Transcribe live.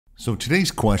So today's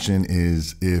question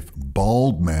is if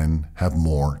bald men have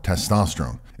more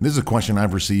testosterone. And this is a question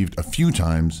I've received a few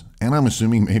times, and I'm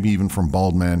assuming maybe even from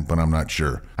bald men, but I'm not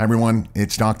sure. Hi everyone,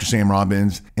 it's Dr. Sam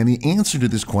Robbins, and the answer to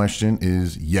this question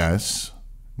is yes,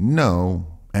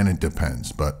 no, and it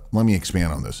depends. But let me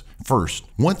expand on this. First,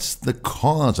 what's the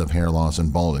cause of hair loss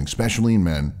and balding, especially in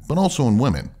men, but also in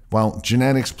women? Well,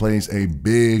 genetics plays a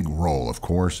big role, of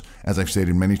course, as I've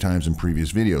stated many times in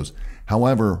previous videos.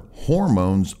 However,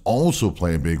 hormones also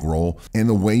play a big role in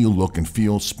the way you look and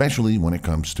feel, especially when it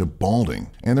comes to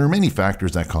balding. And there are many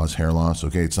factors that cause hair loss,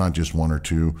 okay? It's not just one or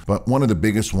two, but one of the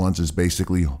biggest ones is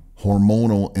basically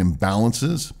hormonal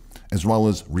imbalances, as well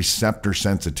as receptor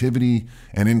sensitivity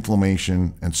and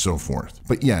inflammation and so forth.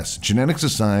 But yes, genetics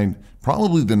aside,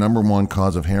 probably the number one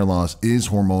cause of hair loss is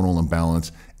hormonal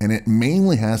imbalance, and it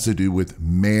mainly has to do with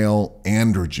male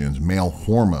androgens, male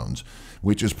hormones,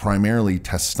 which is primarily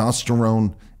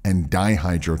testosterone and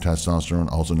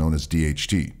dihydrotestosterone, also known as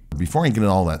DHT. Before I get into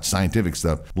all that scientific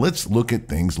stuff, let's look at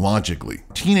things logically.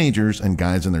 Teenagers and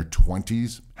guys in their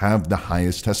 20s have the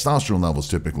highest testosterone levels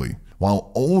typically,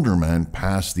 while older men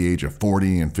past the age of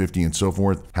 40 and 50 and so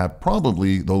forth have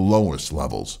probably the lowest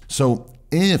levels. So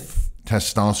if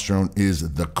testosterone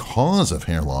is the cause of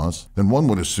hair loss, then one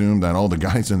would assume that all the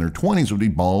guys in their 20s would be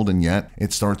bald, and yet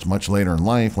it starts much later in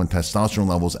life when testosterone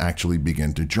levels actually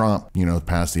begin to drop,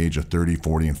 past the age of 30,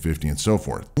 40, and 50 and so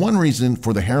forth. One reason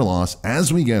for the hair loss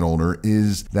as we get older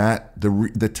is that the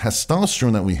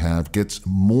testosterone that we have gets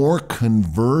more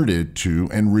converted to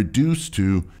and reduced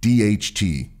to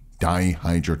DHT,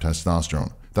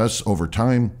 dihydrotestosterone. Thus, over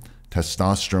time,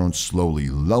 testosterone slowly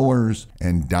lowers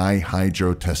and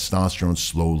dihydrotestosterone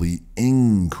slowly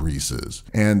increases.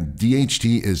 And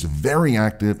DHT is very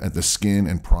active at the skin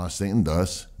and prostate, and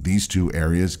thus these two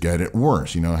areas get it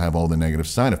worse, have all the negative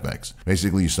side effects.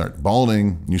 Basically, you start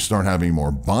balding, you start having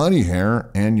more body hair,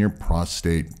 and your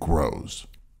prostate grows.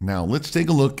 Now, let's take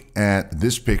a look at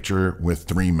this picture with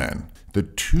three men. The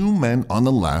two men on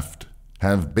the left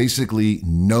have basically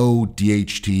no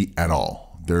DHT at all.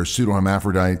 They're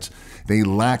pseudohermaphrodites. They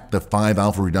lack the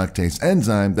 5-alpha reductase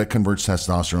enzyme that converts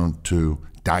testosterone to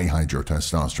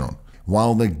dihydrotestosterone.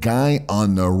 While the guy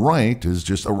on the right is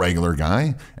just a regular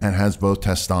guy and has both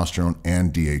testosterone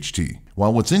and DHT.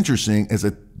 Well, what's interesting is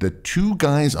that the two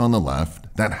guys on the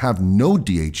left that have no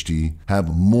DHT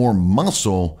have more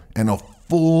muscle and a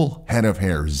full head of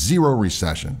hair, zero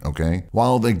recession, okay?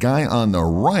 While the guy on the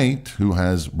right, who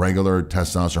has regular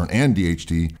testosterone and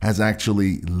DHT, has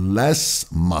actually less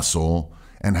muscle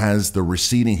and has the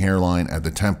receding hairline at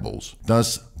the temples.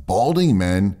 Thus, balding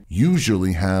men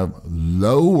usually have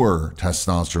lower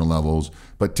testosterone levels,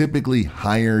 but typically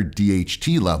higher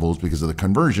DHT levels because of the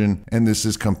conversion, and this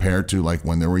is compared to like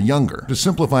when they were younger. To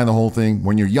simplify the whole thing,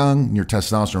 when you're young, your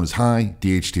testosterone is high,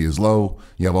 DHT is low,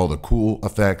 you have all the cool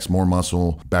effects, more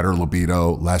muscle, better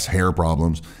libido, less hair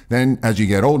problems. Then as you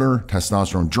get older,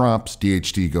 testosterone drops,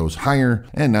 DHT goes higher,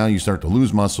 and now you start to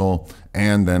lose muscle,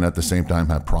 and then at the same time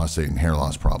have prostate and hair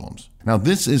loss problems. Now,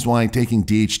 this is why taking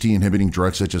DHT inhibiting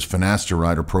drugs such as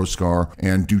finasteride or Proscar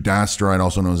and dutasteride,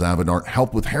 also known as Avodart,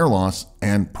 help with hair loss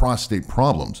and prostate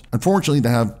problems. Unfortunately, they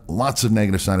have lots of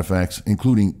negative side effects,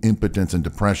 including impotence and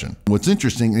depression. What's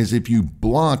interesting is if you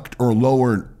blocked or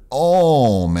lowered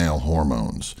all male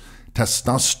hormones,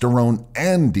 testosterone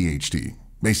and DHT,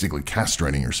 basically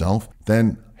castrating yourself,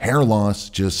 then hair loss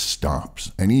just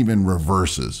stops and even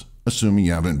reverses, assuming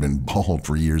you haven't been bald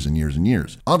for years and years and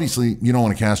years. Obviously, you don't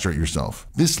want to castrate yourself.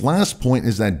 This last point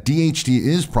is that DHT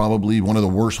is probably one of the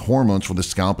worst hormones for the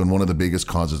scalp and one of the biggest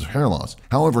causes of hair loss.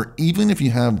 However, even if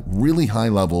you have really high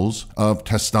levels of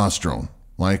testosterone,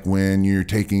 like when you're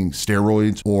taking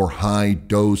steroids or high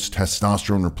dose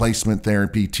testosterone replacement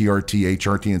therapy, TRT,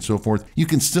 HRT, and so forth, you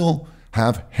can still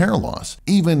have hair loss,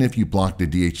 even if you block the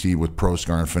DHT with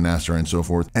Proscar and finasteride and so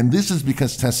forth. And this is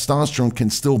because testosterone can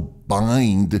still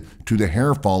bind to the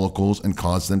hair follicles and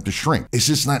cause them to shrink. It's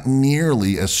just not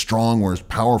nearly as strong or as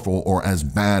powerful or as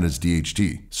bad as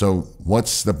DHT. So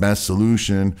what's the best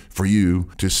solution for you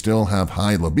to still have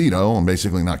high libido and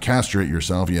basically not castrate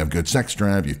yourself? You have good sex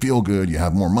drive, you feel good, you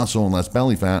have more muscle and less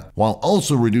belly fat, while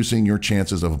also reducing your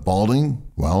chances of balding?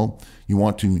 Well, you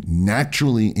want to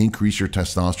naturally increase your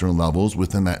testosterone levels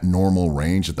within that normal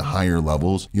range at the higher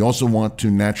levels. You also want to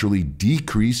naturally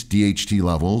decrease DHT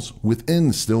levels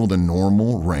within still the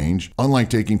normal range, unlike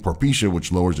taking Propecia,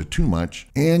 which lowers it too much.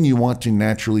 And you want to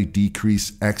naturally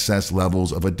decrease excess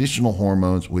levels of additional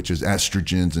hormones, which is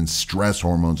estrogens and stress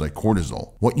hormones like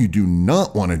cortisol. What you do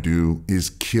not want to do is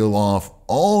kill off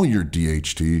all your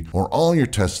DHT or all your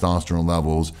testosterone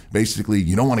levels. Basically,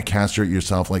 you don't want to castrate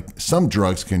yourself like some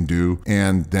drugs can do,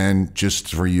 and then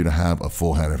just for you to have a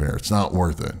full head of hair. It's not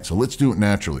worth it. So let's do it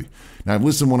naturally. Now, I've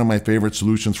listed one of my favorite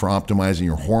solutions for optimizing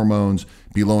your hormones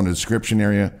below in the description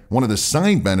area. One of the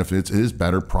side benefits is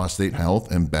better prostate health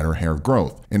and better hair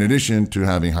growth, in addition to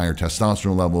having higher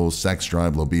testosterone levels, sex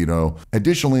drive, libido.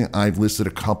 Additionally, I've listed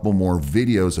a couple more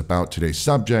videos about today's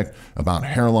subject, about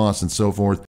hair loss and so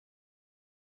forth.